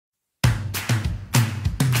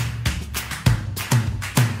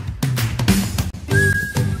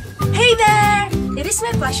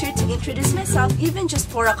It's my pleasure to introduce myself even just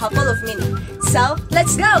for a couple of minutes. So,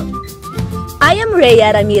 let's go! I am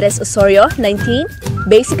Rhea Ramirez Osorio, 19.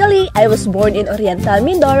 Basically, I was born in Oriental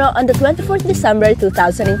Mindoro on the 24th December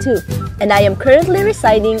 2002, and I am currently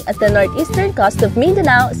residing at the northeastern coast of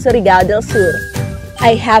Mindanao, Surigao del Sur.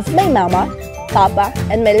 I have my mama, papa,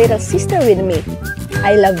 and my little sister with me.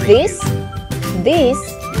 I love this,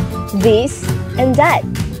 and that.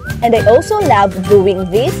 And I also love doing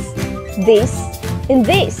this, and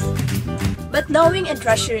this. But knowing and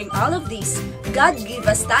treasuring all of these, God gave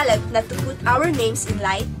us talent not to put our names in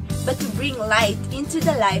light, but to bring light into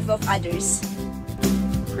the life of others.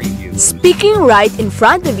 Speaking right in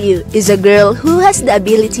front of you is a girl who has the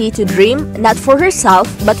ability to dream not for herself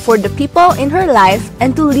but for the people in her life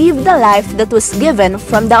and to live the life that was given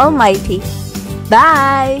from the Almighty.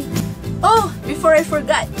 Bye! Oh, before I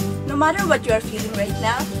forgot, no matter what you are feeling right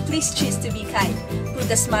now, please choose to be kind. Put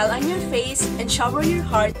a smile on your face and shower your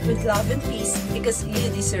heart with love and peace because you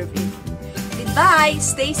deserve it. Goodbye,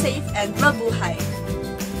 stay safe, and mabuhay!